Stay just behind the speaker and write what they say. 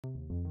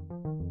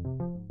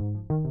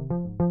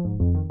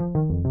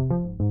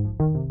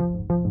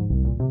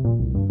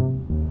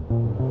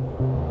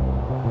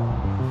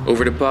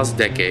Over the past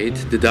decade,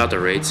 the data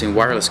rates in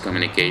wireless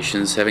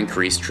communications have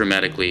increased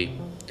dramatically.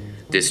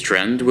 This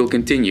trend will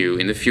continue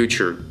in the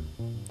future.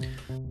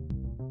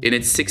 In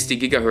its 60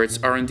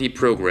 GHz R&D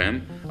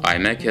program,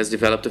 Imec has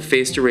developed a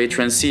phased array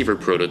transceiver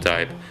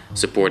prototype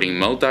supporting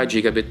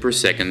multi-gigabit per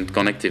second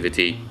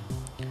connectivity.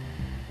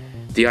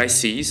 The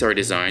ICs are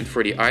designed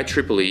for the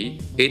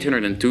IEEE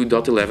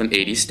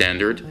 802.1180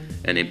 standard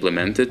and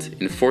implemented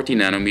in 40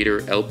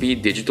 nanometer LP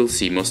digital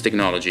CMOS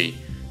technology,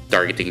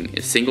 targeting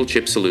a single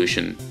chip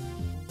solution.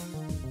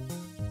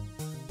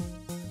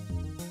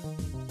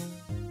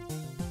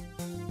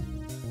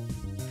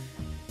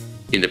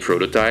 In the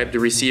prototype, the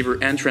receiver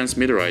and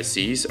transmitter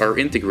ICs are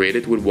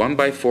integrated with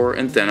 1x4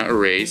 antenna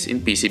arrays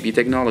in PCB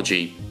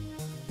technology.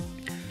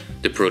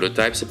 The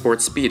prototype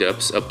supports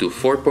speedups up to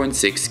 4.6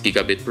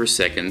 gigabit per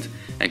second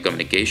and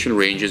communication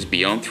ranges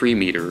beyond 3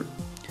 meters.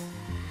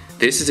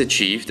 This is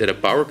achieved at a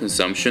power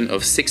consumption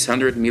of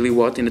 600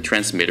 mW in the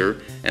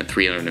transmitter and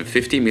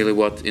 350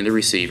 mW in the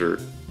receiver.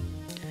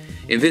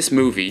 In this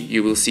movie,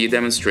 you will see a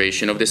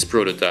demonstration of this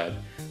prototype,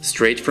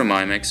 straight from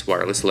Imec's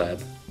wireless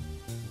lab.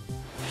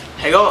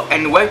 Hello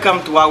and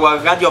welcome to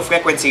our radio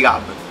frequency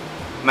lab.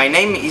 My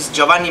name is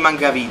Giovanni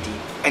Mangraviti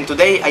and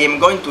today I am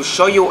going to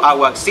show you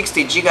our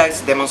 60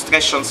 GHz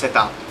demonstration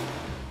setup.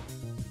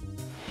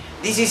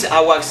 This is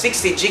our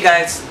 60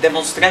 GHz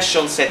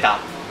demonstration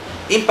setup.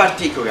 In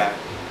particular,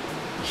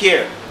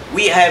 here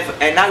we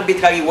have an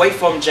arbitrary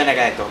waveform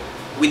generator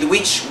with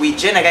which we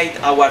generate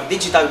our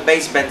digital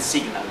baseband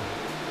signal.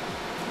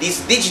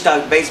 This digital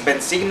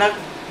baseband signal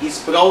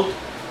is brought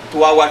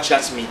to our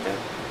transmitter.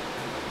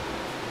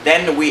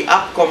 Then we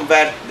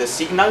up-convert the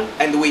signal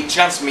and we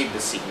transmit the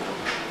signal.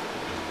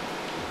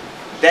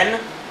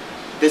 Then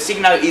the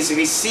signal is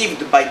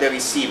received by the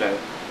receiver,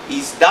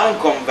 is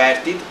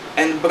down-converted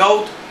and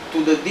brought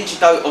to the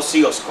digital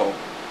oscilloscope.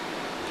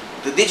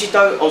 The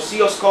digital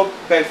oscilloscope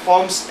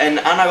performs an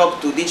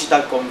analog to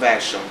digital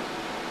conversion.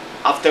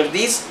 After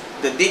this,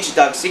 the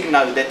digital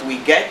signal that we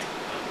get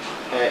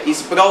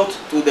is brought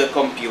to the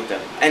computer.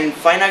 And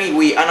finally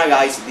we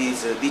analyze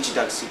this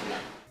digital signal.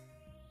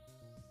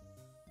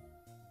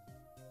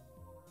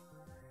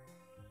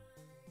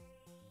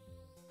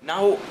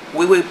 Now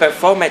we will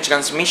perform a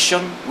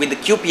transmission with the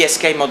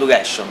QPSK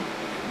modulation.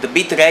 The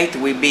bit rate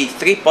will be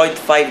 3.5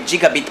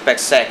 gigabit per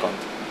second.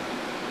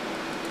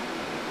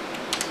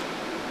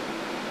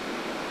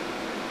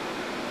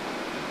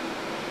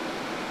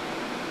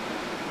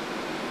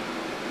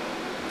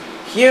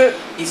 Here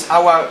is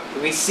our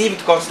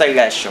received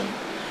constellation.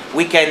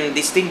 We can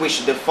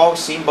distinguish the 4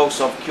 symbols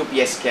of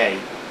QPSK.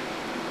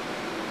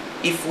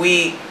 If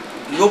we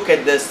look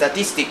at the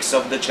statistics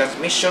of the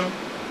transmission,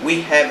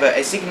 we have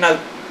a signal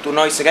to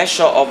noise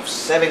ratio of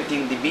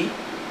 17 dB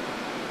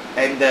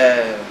and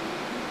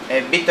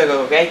a bit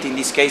error rate in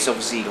this case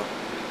of 0.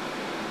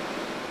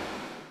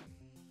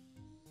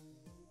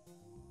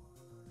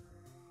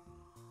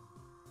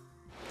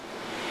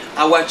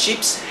 Our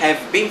chips have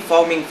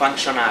beamforming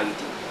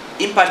functionality.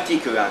 In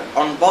particular,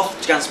 on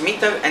both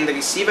transmitter and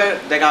receiver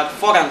there are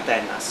 4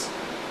 antennas,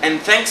 and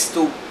thanks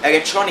to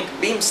electronic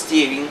beam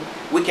steering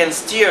we can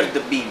steer the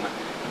beam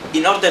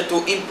in order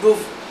to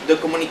improve the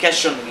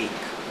communication link.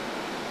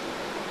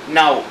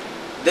 Now,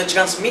 the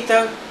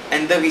transmitter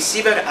and the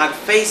receiver are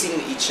facing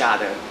each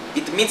other.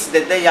 It means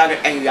that they are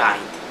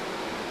aligned.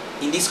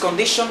 In this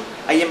condition,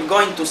 I am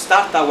going to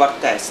start our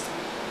test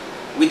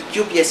with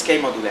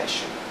QPSK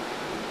modulation.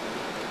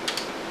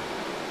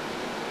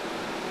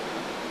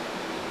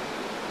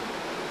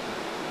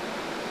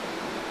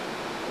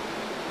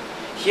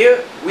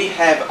 Here we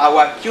have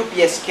our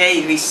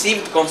QPSK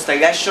received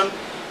constellation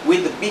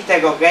with bit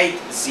error rate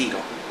 0.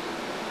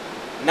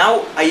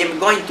 Now I am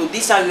going to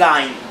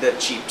disalign the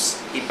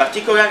chips. In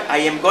particular, I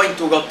am going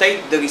to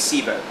rotate the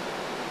receiver.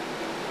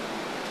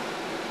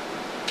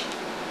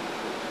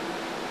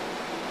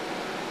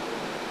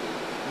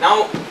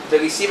 Now the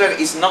receiver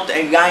is not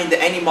aligned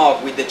anymore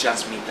with the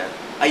transmitter.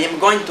 I am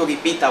going to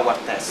repeat our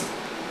test.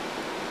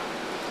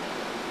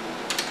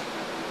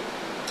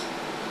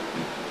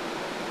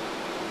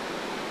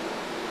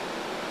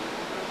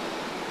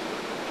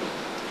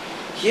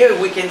 Here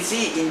we can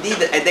see indeed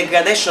a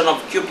degradation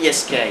of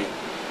QPSK,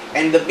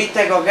 and the bit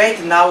error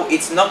rate now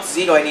it's not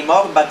 0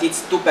 anymore, but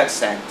it's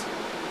 2%.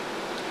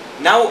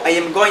 Now I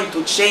am going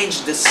to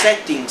change the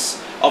settings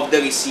of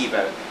the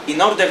receiver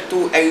in order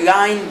to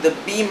align the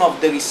beam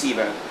of the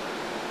receiver.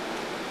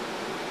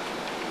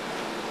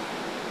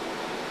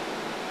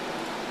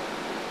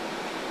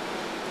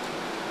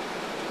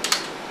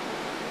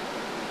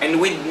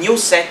 And with new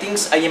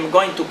settings I am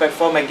going to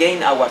perform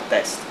again our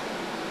test.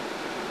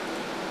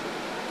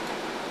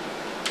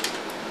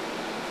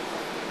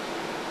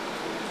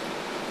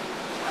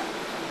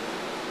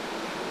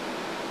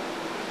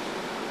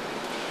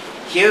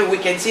 Here we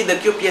can see the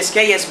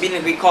QPSK has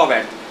been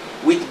recovered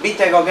with bit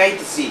error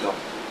rate 0.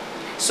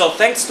 So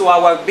thanks to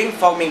our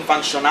beamforming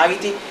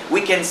functionality,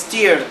 we can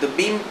steer the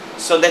beam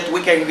so that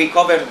we can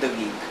recover the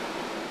link.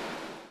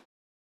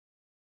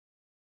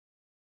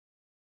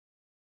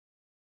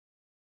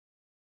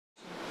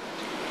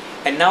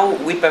 And now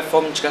we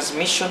perform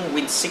transmission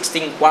with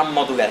 16 QAM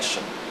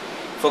modulation.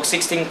 For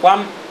 16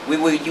 QAM we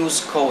will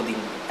use coding,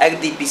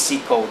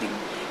 RDPC coding,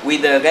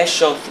 with a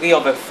ratio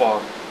 3/4,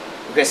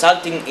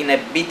 resulting in a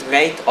bit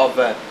rate of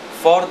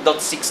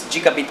 4.6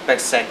 gigabit per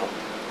second.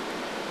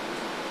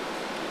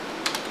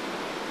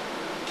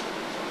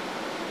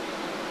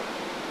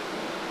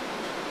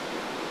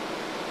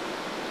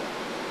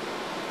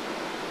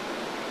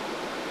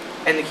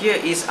 And here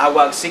is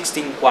our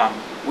 16 QAM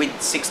with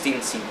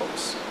 16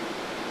 symbols.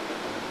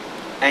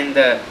 And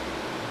the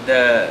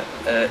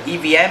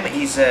EVM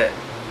is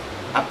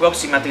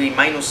approximately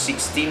minus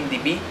 16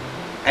 dB,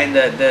 and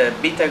the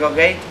bit error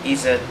rate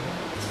is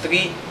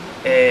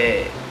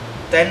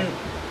 10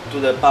 to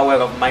the power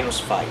of minus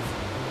 5.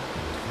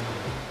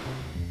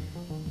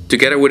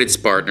 Together with its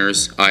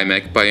partners,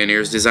 Imec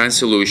pioneers design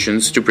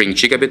solutions to bring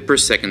gigabit per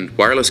second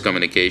wireless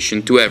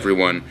communication to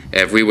everyone,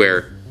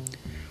 everywhere.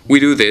 We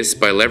do this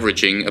by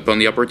leveraging upon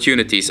the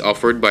opportunities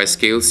offered by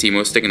scaled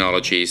CMOS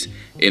technologies,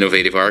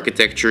 innovative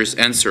architectures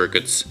and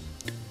circuits.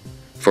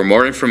 For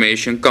more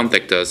information,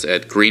 contact us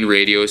at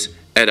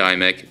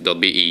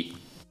greenradios@imec.be.